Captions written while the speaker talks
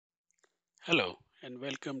Hello and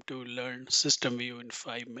welcome to Learn SystemVue in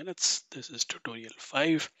 5 minutes. This is tutorial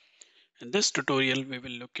 5. In this tutorial, we will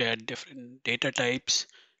look at different data types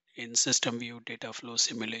in SystemVue data flow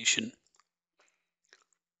simulation.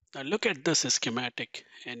 Now look at this schematic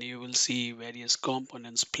and you will see various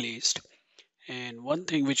components placed. And one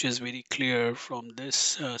thing which is very clear from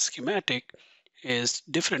this schematic is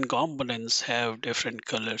different components have different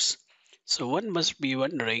colors. So one must be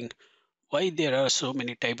wondering why there are so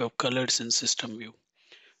many type of colors in SystemVue.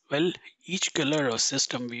 Well, each color of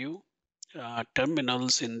SystemVue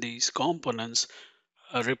terminals in these components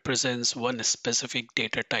represents one specific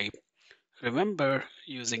data type. Remember,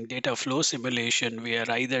 using data flow simulation, we are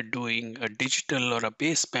either doing a digital or a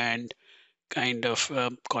baseband kind of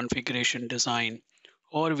configuration design,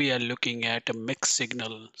 or we are looking at a mixed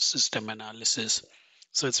signal system analysis.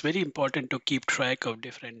 So it's very important to keep track of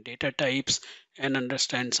different data types and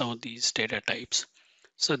understand some of these data types.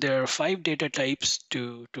 So there are 5 data types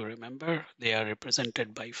to remember. They are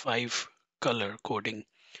represented by 5 color coding.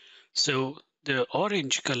 So the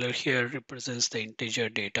orange color here represents the integer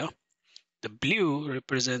data. The blue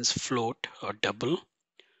represents float or double.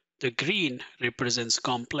 The green represents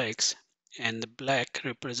complex, and the black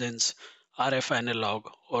represents RF analog,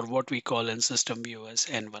 or what we call in SystemVue as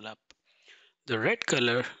envelope. The red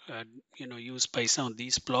color used by some of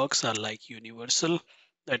these blocks are like universal.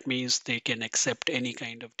 That means they can accept any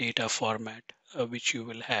kind of data format which you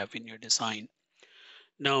will have in your design.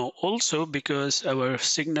 Now also, because our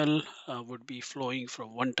signal would be flowing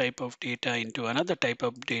from one type of data into another type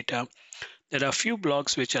of data, there are few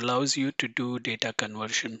blocks which allows you to do data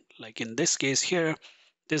conversion. Like in this case here,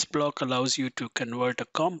 this block allows you to convert a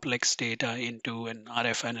complex data into an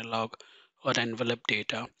RF analog or envelope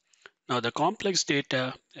data. Now the complex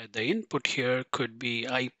data at the input here could be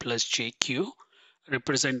I plus JQ,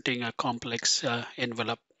 representing a complex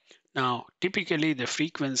envelope. Now typically the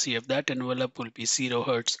frequency of that envelope will be 0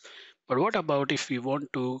 Hertz. But what about if we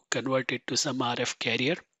want to convert it to some RF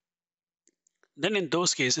carrier? Then in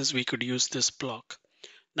those cases we could use this block.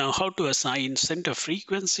 Now how to assign center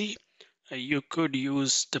frequency? You could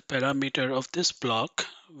use the parameter of this block,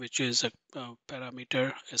 which is a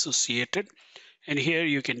parameter associated. And here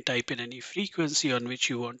you can type in any frequency on which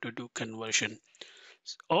you want to do conversion.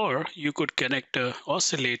 Or you could connect an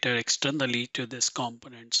oscillator externally to this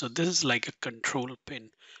component. So this is like a control pin,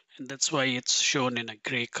 and that's why it's shown in a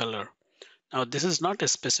gray color. Now this is not a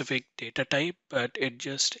specific data type, but it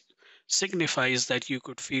just signifies that you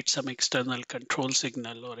could feed some external control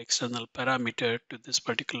signal or external parameter to this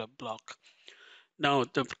particular block. Now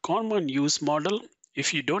the common use model,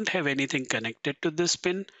 if you don't have anything connected to this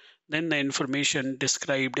pin, then the information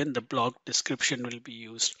described in the block description will be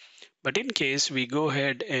used. But in case we go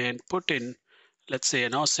ahead and put in, let's say,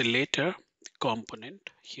 an oscillator component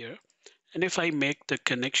here, and if I make the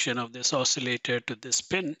connection of this oscillator to this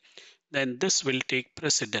pin, then this will take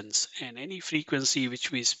precedence, and any frequency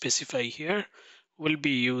which we specify here will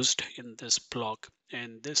be used in this block,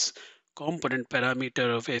 and this component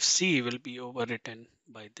parameter of FC will be overwritten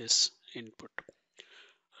by this input.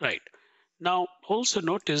 Right. Now also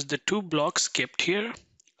notice the two blocks kept here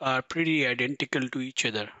are pretty identical to each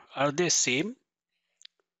other. Are they same?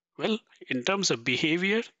 Well, in terms of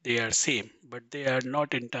behavior, they are same, but they are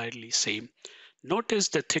not entirely same. Notice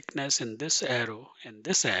the thickness in this arrow and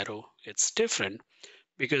this arrow, it's different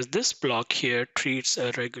because this block here treats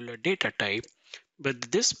a regular data type,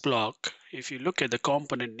 but this block, if you look at the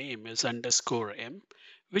component name, is underscore M,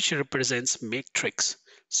 which represents matrix.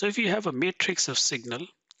 So if you have a matrix of signal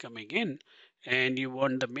coming in and you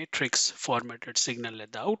want the matrix formatted signal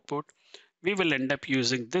at the output, we will end up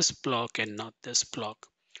using this block and not this block.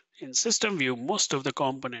 In SystemVue, most of the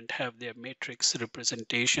components have their matrix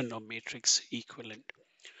representation or matrix equivalent.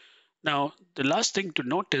 Now, the last thing to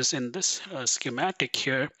notice in this schematic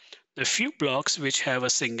here, the few blocks which have a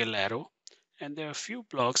single arrow, and there are few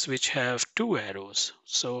blocks which have two arrows.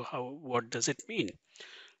 So what does it mean?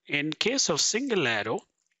 In case of single arrow,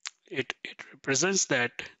 it represents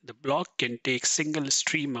that the block can take single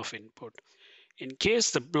stream of input. In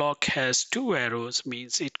case the block has two arrows,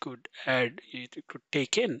 means it could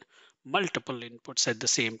take in multiple inputs at the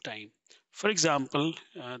same time. For example,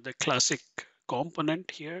 the classic component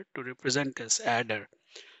here to represent as adder.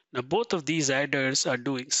 Now both of these adders are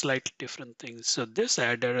doing slightly different things. So this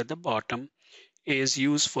adder at the bottom is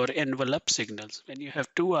used for envelope signals. When you have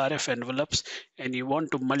two RF envelopes and you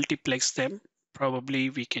want to multiplex them, probably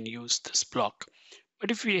we can use this block. But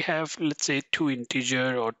if we have, let's say, two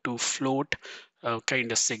integer or two float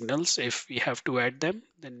kind of signals, if we have to add them,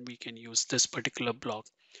 then we can use this particular block.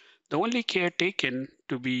 The only care taken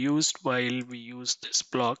to be used while we use this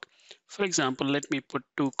block. For example, let me put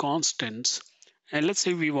two constants, and let's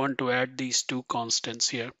say we want to add these two constants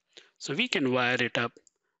here. So we can wire it up.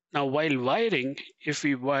 Now, while wiring, if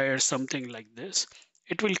we wire something like this,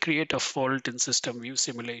 it will create a fault in SystemVue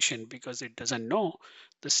simulation because it doesn't know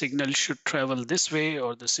the signal should travel this way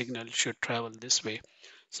or the signal should travel this way.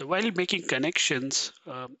 So while making connections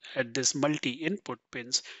at this multi-input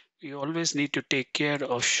pins, we always need to take care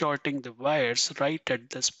of shorting the wires right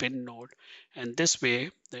at this pin node. And this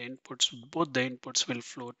way, both the inputs will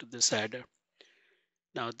flow to this adder.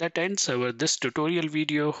 Now that ends our this tutorial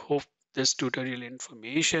video. Hope this tutorial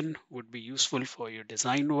information would be useful for your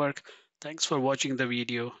design work. Thanks for watching the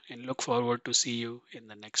video and look forward to see you in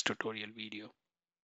the next tutorial video.